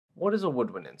what is a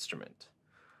woodwind instrument?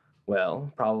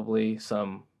 Well, probably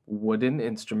some wooden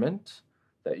instrument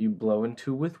that you blow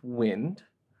into with wind,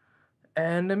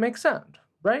 and it makes sound,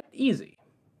 right? Easy.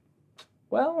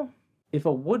 Well, if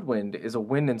a woodwind is a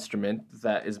wind instrument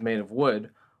that is made of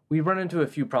wood, we run into a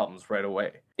few problems right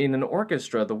away. In an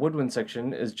orchestra, the woodwind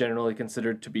section is generally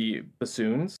considered to be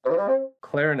bassoons,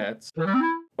 clarinets,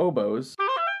 oboes,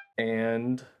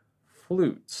 and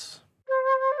flutes.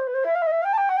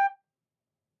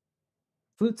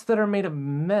 Flutes that are made of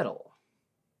metal.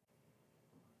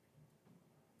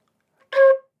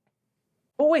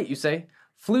 Oh wait, you say?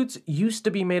 Flutes used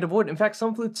to be made of wood. In fact,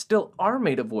 some flutes still are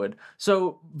made of wood.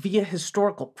 So, via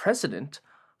historical precedent,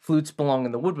 flutes belong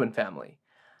in the woodwind family.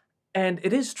 And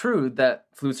it is true that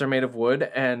flutes are made of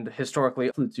wood, and historically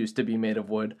flutes used to be made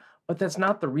of wood, but that's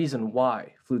not the reason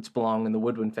why flutes belong in the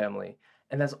woodwind family.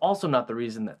 And that's also not the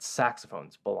reason that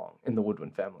saxophones belong in the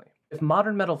woodwind family. If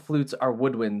modern metal flutes are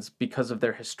woodwinds because of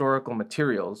their historical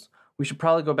materials, we should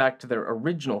probably go back to their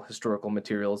original historical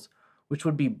materials, which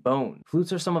would be bone.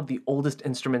 Flutes are some of the oldest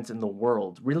instruments in the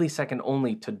world, really second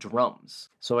only to drums.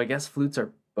 So I guess flutes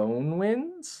are bone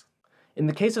winds? In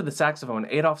the case of the saxophone,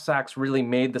 Adolph Sax really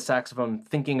made the saxophone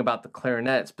thinking about the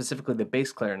clarinet, specifically the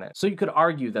bass clarinet. So you could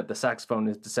argue that the saxophone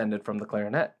is descended from the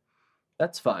clarinet.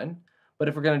 That's fine, but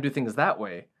if we're going to do things that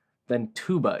way, then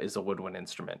tuba is a woodwind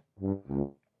instrument.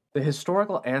 The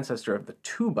historical ancestor of the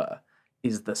tuba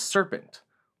is the serpent,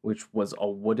 which was a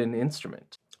wooden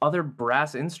instrument. Other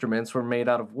brass instruments were made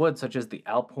out of wood, such as the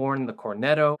alp horn, the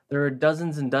cornetto. There are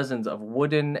dozens and dozens of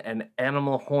wooden and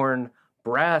animal horn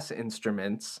brass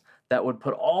instruments that would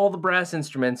put all the brass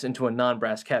instruments into a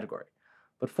non-brass category.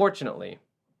 But fortunately,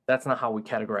 that's not how we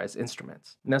categorize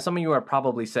instruments. Now, some of you are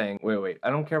probably saying, wait, I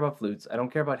don't care about flutes, I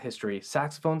don't care about history.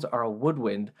 Saxophones are a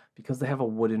woodwind because they have a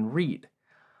wooden reed.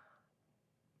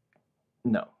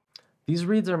 No. These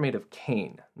reeds are made of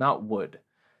cane, not wood.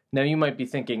 Now you might be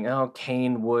thinking, oh,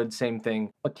 cane, wood, same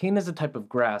thing. But cane is a type of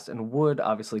grass, and wood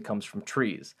obviously comes from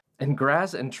trees. And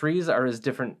grass and trees are as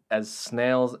different as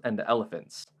snails and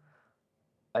elephants.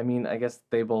 I mean, I guess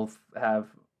they both have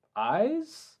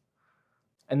eyes?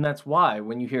 And that's why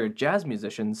when you hear a jazz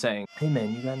musician saying, hey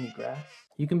man, you got any grass?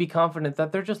 You can be confident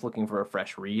that they're just looking for a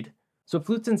fresh reed. So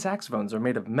flutes and saxophones are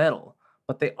made of metal,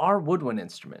 but they are woodwind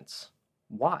instruments.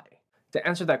 Why? To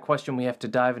answer that question, we have to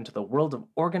dive into the world of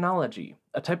organology,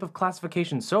 a type of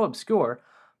classification so obscure,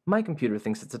 my computer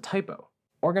thinks it's a typo.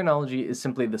 Organology is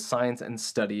simply the science and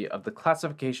study of the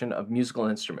classification of musical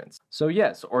instruments. So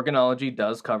yes, organology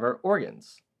does cover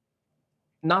organs.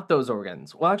 Not those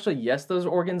organs. Well, actually, yes, those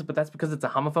organs, but that's because it's a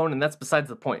homophone, and that's besides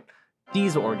the point.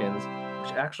 These organs,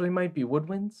 which actually might be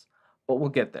woodwinds, but we'll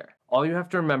get there. All you have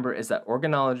to remember is that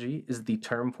organology is the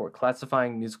term for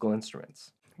classifying musical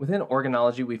instruments. Within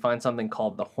organology, we find something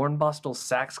called the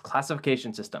Hornbostel-Sachs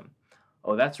classification system.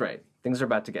 Oh, that's right. Things are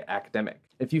about to get academic.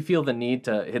 If you feel the need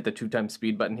to hit the 2x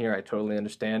speed button here, I totally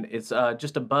understand. It's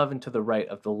just above and to the right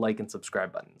of the like and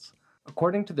subscribe buttons.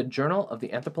 According to the Journal of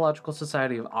the Anthropological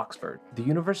Society of Oxford, the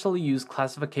universally used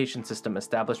classification system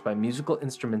established by musical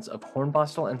instruments of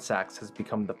Hornbostel and Sachs has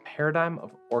become the paradigm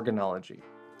of organology.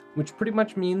 Which pretty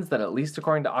much means that, at least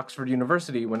according to Oxford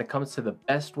University, when it comes to the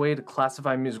best way to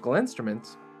classify musical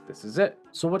instruments, this is it.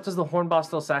 So what does the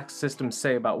Hornbostel-Sachs system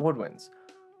say about woodwinds?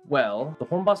 Well, the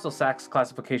Hornbostel-Sachs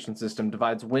classification system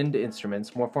divides wind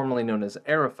instruments, more formally known as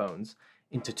aerophones,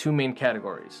 into two main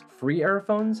categories, free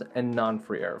aerophones and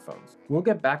non-free aerophones. We'll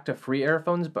get back to free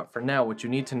aerophones, but for now what you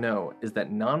need to know is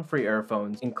that non-free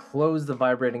aerophones enclose the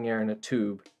vibrating air in a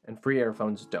tube, and free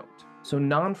aerophones don't. So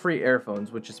non-free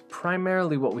aerophones, which is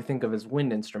primarily what we think of as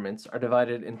wind instruments, are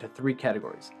divided into three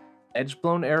categories: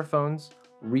 edge-blown aerophones,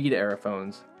 reed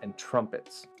aerophones, and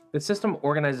trumpets. The system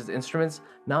organizes instruments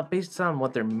not based on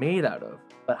what they're made out of,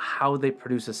 but how they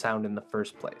produce a sound in the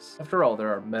first place. After all,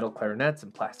 there are metal clarinets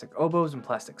and plastic oboes and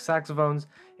plastic saxophones.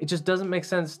 It just doesn't make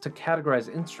sense to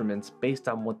categorize instruments based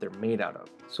on what they're made out of.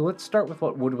 So let's start with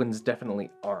what woodwinds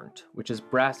definitely aren't, which is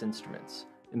brass instruments.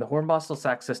 In the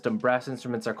Hornbostel-Sachs system, brass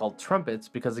instruments are called trumpets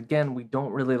because, again, we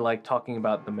don't really like talking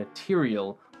about the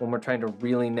material when we're trying to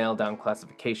really nail down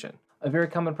classification. A very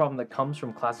common problem that comes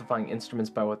from classifying instruments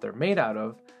by what they're made out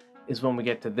of is when we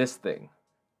get to this thing.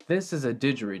 This is a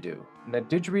didgeridoo, and a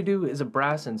didgeridoo is a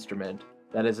brass instrument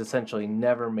that is essentially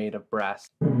never made of brass.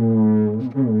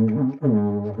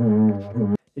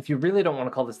 If you really don't want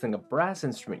to call this thing a brass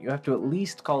instrument, you have to at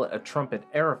least call it a trumpet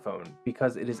aerophone,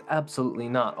 because it is absolutely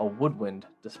not a woodwind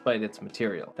despite its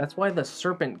material. That's why the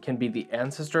serpent can be the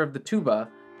ancestor of the tuba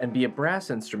and be a brass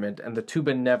instrument, and the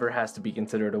tuba never has to be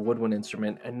considered a woodwind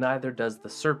instrument, and neither does the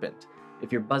serpent.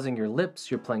 If you're buzzing your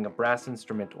lips, you're playing a brass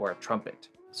instrument or a trumpet.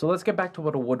 So let's get back to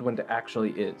what a woodwind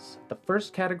actually is. The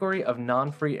first category of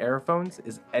non-free aerophones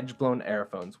is edge-blown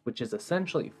aerophones, which is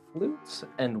essentially flutes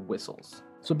and whistles.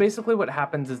 So basically what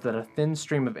happens is that a thin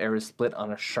stream of air is split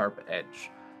on a sharp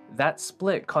edge. That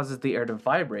split causes the air to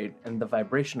vibrate, and the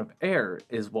vibration of air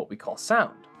is what we call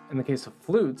sound. In the case of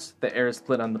flutes, the air is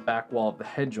split on the back wall of the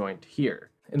head joint here.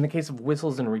 In the case of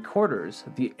whistles and recorders,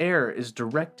 the air is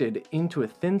directed into a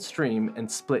thin stream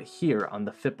and split here on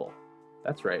the fipple.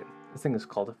 That's right. This thing is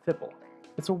called a fipple.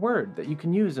 It's a word that you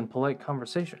can use in polite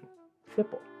conversation.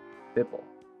 Fipple, fipple,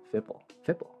 fipple,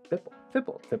 fipple, fipple,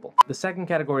 fipple, fipple. The second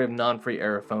category of non-free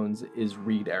aerophones is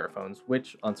reed aerophones,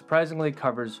 which unsurprisingly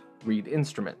covers reed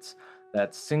instruments.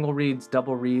 That's single reeds,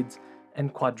 double reeds,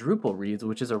 and quadruple reeds,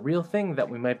 which is a real thing that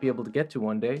we might be able to get to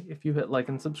one day if you hit like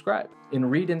and subscribe. In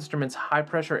reed instruments, high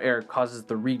pressure air causes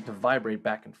the reed to vibrate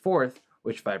back and forth,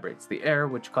 which vibrates the air,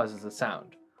 which causes a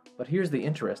sound. But here's the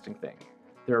interesting thing.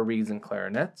 There are reeds in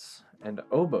clarinets and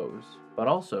oboes, but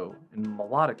also in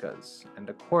melodicas and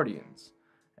accordions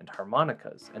and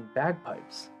harmonicas and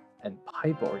bagpipes and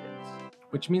pipe organs,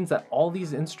 which means that all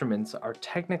these instruments are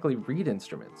technically reed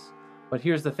instruments. But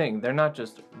here's the thing, they're not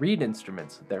just reed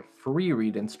instruments, they're free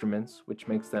reed instruments, which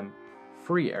makes them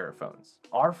free aerophones.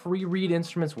 Are free reed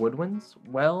instruments woodwinds?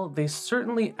 Well, they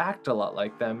certainly act a lot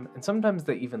like them, and sometimes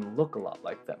they even look a lot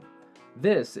like them.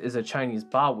 This is a Chinese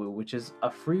bawu, which is a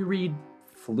free reed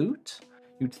flute.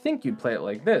 You'd think you'd play it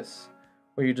like this,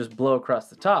 where you just blow across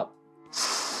the top.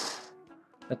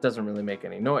 That doesn't really make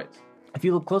any noise. If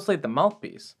you look closely at the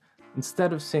mouthpiece,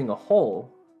 instead of seeing a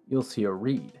hole, you'll see a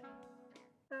reed.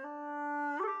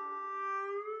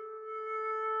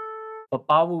 But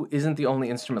bawu isn't the only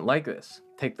instrument like this.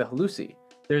 Take the halusi.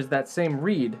 There's that same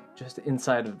reed just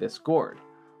inside of this gourd.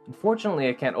 Unfortunately,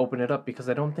 I can't open it up because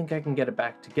I don't think I can get it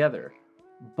back together,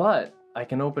 but I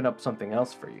can open up something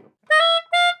else for you.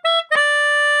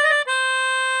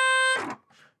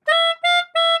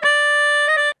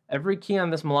 Every key on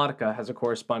this melodica has a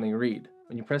corresponding reed.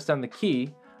 When you press down the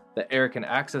key, the air can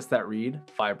access that reed,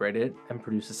 vibrate it, and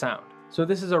produce a sound. So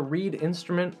this is a reed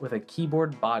instrument with a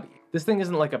keyboard body. This thing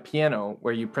isn't like a piano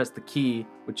where you press the key,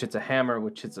 which hits a hammer,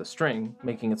 which hits a string,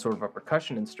 making it sort of a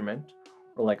percussion instrument,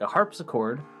 or like a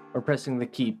harpsichord, or pressing the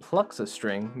key plucks a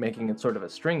string, making it sort of a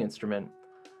string instrument.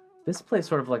 This plays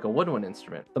sort of like a woodwind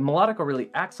instrument. The melodica really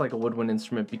acts like a woodwind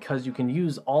instrument because you can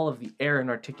use all of the air and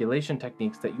articulation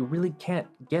techniques that you really can't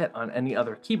get on any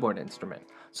other keyboard instrument.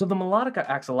 So the melodica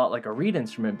acts a lot like a reed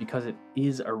instrument because it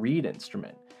is a reed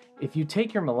instrument. If you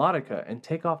take your melodica and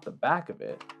take off the back of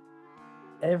it,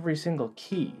 every single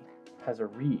key has a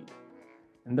reed.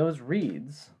 And those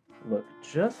reeds look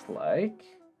just like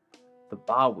the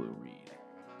bawu reed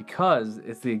because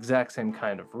it's the exact same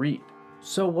kind of reed.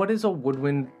 So what is a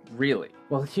woodwind really?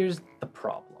 Well, here's the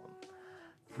problem.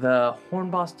 The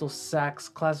Hornbostel-Sachs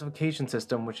classification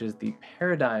system, which is the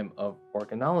paradigm of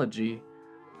organology,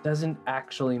 doesn't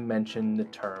actually mention the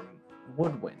term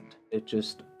woodwind. It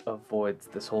just avoids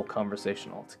this whole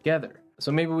conversation altogether.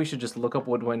 So maybe we should just look up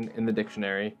woodwind in the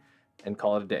dictionary and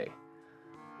call it a day.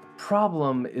 The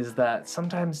problem is that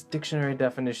sometimes dictionary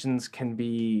definitions can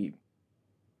be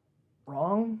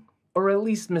wrong, or at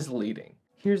least misleading.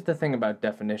 Here's the thing about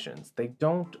definitions. They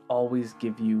don't always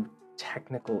give you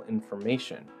technical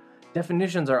information.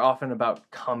 Definitions are often about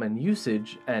common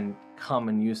usage, and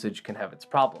common usage can have its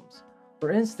problems. For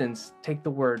instance, take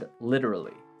the word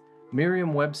literally.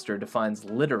 Merriam-Webster defines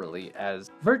literally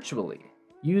as virtually,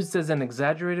 used as an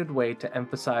exaggerated way to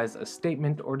emphasize a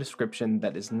statement or description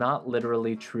that is not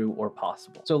literally true or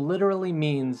possible. So literally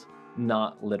means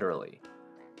not literally.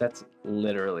 That's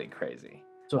literally crazy.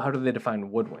 So how do they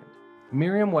define woodwind?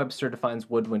 Merriam-Webster defines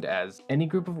woodwind as any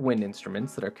group of wind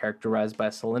instruments that are characterized by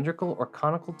a cylindrical or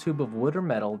conical tube of wood or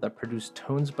metal that produce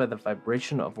tones by the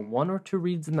vibration of one or two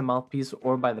reeds in the mouthpiece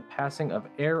or by the passing of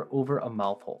air over a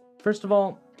mouthhole. First of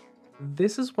all,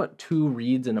 this is what two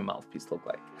reeds in a mouthpiece look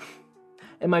like.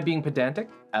 Am I being pedantic?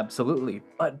 Absolutely,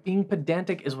 but being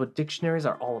pedantic is what dictionaries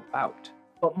are all about.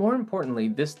 But more importantly,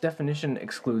 this definition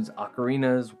excludes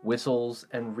ocarinas, whistles,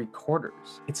 and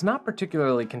recorders. It's not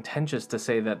particularly contentious to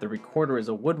say that the recorder is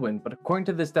a woodwind, but according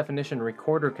to this definition,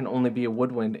 recorder can only be a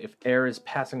woodwind if air is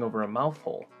passing over a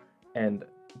mouthhole. And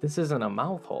this isn't a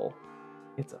mouthhole,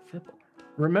 it's a fipple.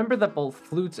 Remember that both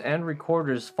flutes and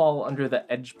recorders fall under the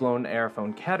edge-blown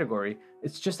aerophone category,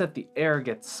 it's just that the air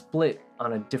gets split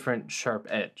on a different sharp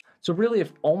edge. So really,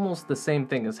 if almost the same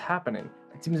thing is happening,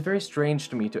 it seems very strange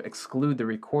to me to exclude the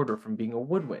recorder from being a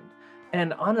woodwind.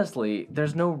 And honestly,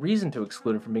 there's no reason to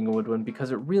exclude it from being a woodwind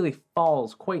because it really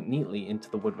falls quite neatly into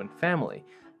the woodwind family.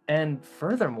 And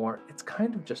furthermore, it's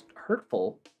kind of just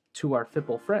hurtful to our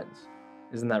fipple friends.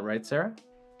 Isn't that right, Sarah?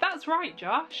 That's right,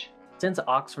 Josh. Since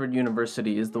Oxford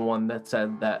University is the one that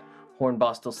said that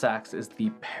hornbostel sax is the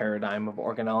paradigm of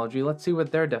organology, let's see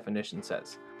what their definition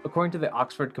says. According to the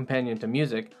Oxford Companion to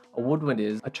Music, a woodwind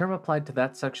is a term applied to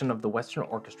that section of the Western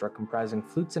orchestra comprising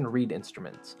flutes and reed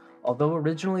instruments. Although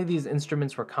originally these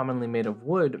instruments were commonly made of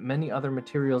wood, many other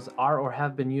materials are or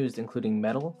have been used, including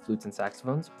metal, flutes and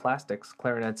saxophones, plastics,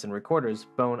 clarinets and recorders,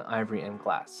 bone, ivory, and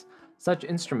glass. Such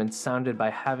instruments sounded by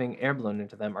having air blown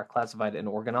into them are classified in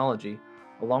organology,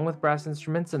 along with brass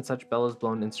instruments and such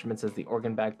bellows-blown instruments as the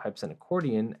organ, bagpipes, and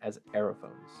accordion as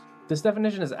aerophones. This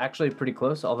definition is actually pretty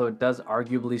close, although it does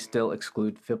arguably still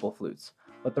exclude fipple flutes.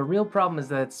 But the real problem is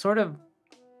that it's sort of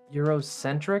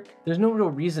Eurocentric. There's no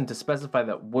real reason to specify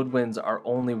that woodwinds are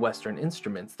only Western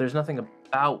instruments. There's nothing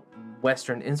about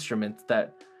Western instruments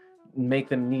that make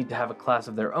them need to have a class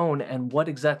of their own, and what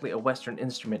exactly a Western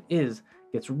instrument is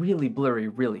gets really blurry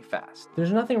really fast.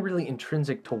 There's nothing really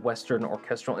intrinsic to Western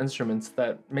orchestral instruments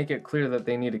that make it clear that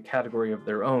they need a category of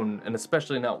their own, and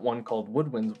especially not one called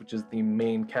woodwinds, which is the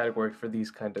main category for these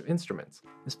kind of instruments.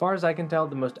 As far as I can tell,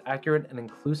 the most accurate and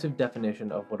inclusive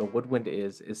definition of what a woodwind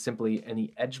is simply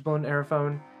any edge-blown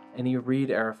aerophone, any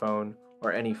reed aerophone,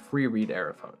 or any free reed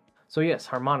aerophone. So yes,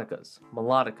 harmonicas,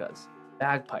 melodicas,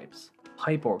 bagpipes,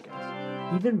 pipe organs,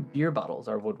 even beer bottles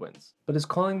are woodwinds. But is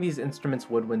calling these instruments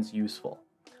woodwinds useful?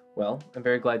 Well, I'm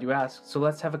very glad you asked, so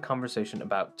let's have a conversation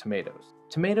about tomatoes.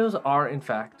 Tomatoes are, in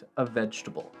fact, a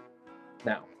vegetable.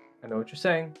 Now, I know what you're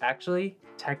saying. Actually,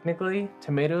 technically,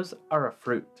 tomatoes are a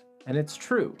fruit. And it's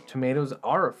true, tomatoes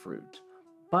are a fruit.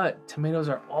 But tomatoes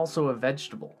are also a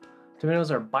vegetable.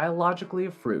 Tomatoes are biologically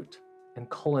a fruit and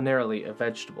culinarily a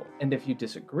vegetable. And if you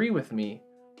disagree with me,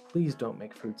 please don't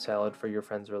make fruit salad for your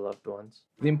friends or loved ones.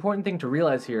 The important thing to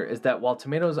realize here is that while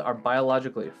tomatoes are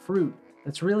biologically a fruit,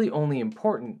 that's really only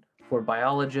important for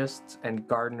biologists and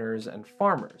gardeners and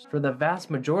farmers. For the vast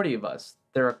majority of us,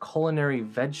 they're a culinary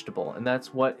vegetable, and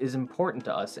that's what is important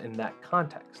to us in that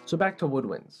context. So back to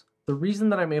woodwinds. The reason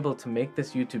that I'm able to make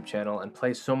this YouTube channel and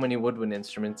play so many woodwind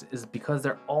instruments is because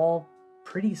they're all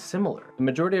pretty similar. The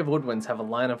majority of woodwinds have a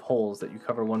line of holes that you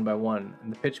cover one by one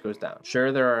and the pitch goes down.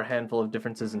 Sure, there are a handful of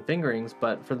differences in fingerings,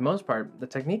 but for the most part, the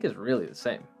technique is really the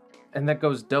same. And that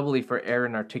goes doubly for air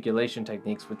and articulation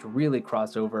techniques, which really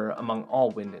cross over among all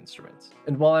wind instruments.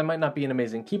 And while I might not be an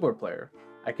amazing keyboard player,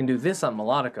 I can do this on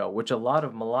melodica, which a lot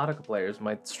of melodica players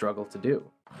might struggle to do.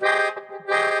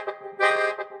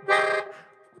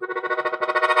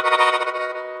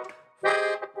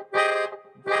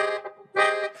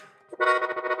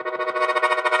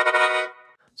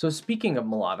 So speaking of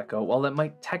melodica, while it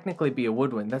might technically be a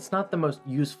woodwind, that's not the most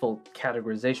useful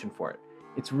categorization for it.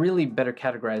 It's really better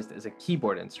categorized as a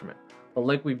keyboard instrument. But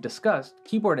like we've discussed,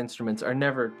 keyboard instruments are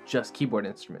never just keyboard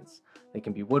instruments. They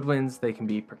can be woodwinds, they can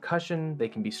be percussion, they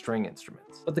can be string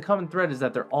instruments. But the common thread is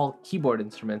that they're all keyboard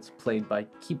instruments played by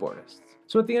keyboardists.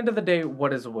 So at the end of the day,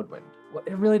 what is a woodwind? Well,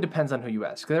 it really depends on who you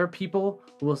ask. There are people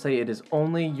who will say it is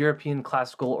only European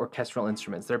classical orchestral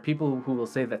instruments. There are people who will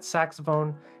say that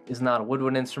saxophone is not a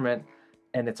woodwind instrument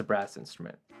and it's a brass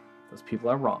instrument. Those people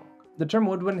are wrong. The term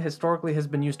woodwind historically has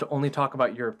been used to only talk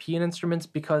about European instruments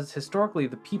because historically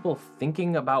the people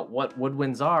thinking about what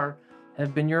woodwinds are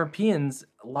have been Europeans,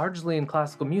 largely in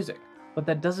classical music. But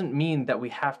that doesn't mean that we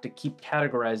have to keep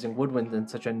categorizing woodwinds in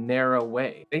such a narrow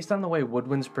way. Based on the way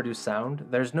woodwinds produce sound,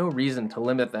 there's no reason to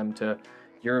limit them to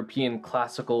European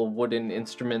classical wooden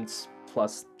instruments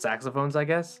plus saxophones, I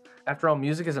guess. After all,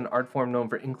 music is an art form known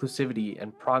for inclusivity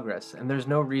and progress, and there's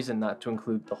no reason not to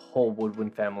include the whole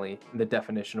woodwind family in the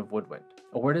definition of woodwind.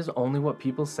 A word is only what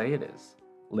people say it is,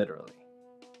 literally.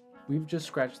 We've just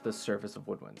scratched the surface of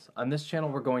woodwinds. On this channel,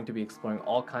 we're going to be exploring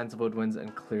all kinds of woodwinds,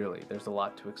 and clearly, there's a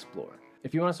lot to explore.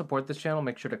 If you want to support this channel,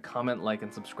 make sure to comment, like,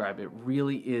 and subscribe. It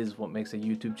really is what makes a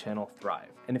YouTube channel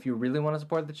thrive. And if you really want to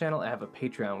support the channel, I have a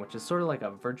Patreon, which is sort of like a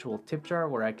virtual tip jar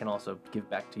where I can also give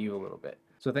back to you a little bit.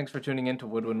 So thanks for tuning in to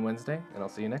Woodwind Wednesday, and I'll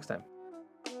see you next time.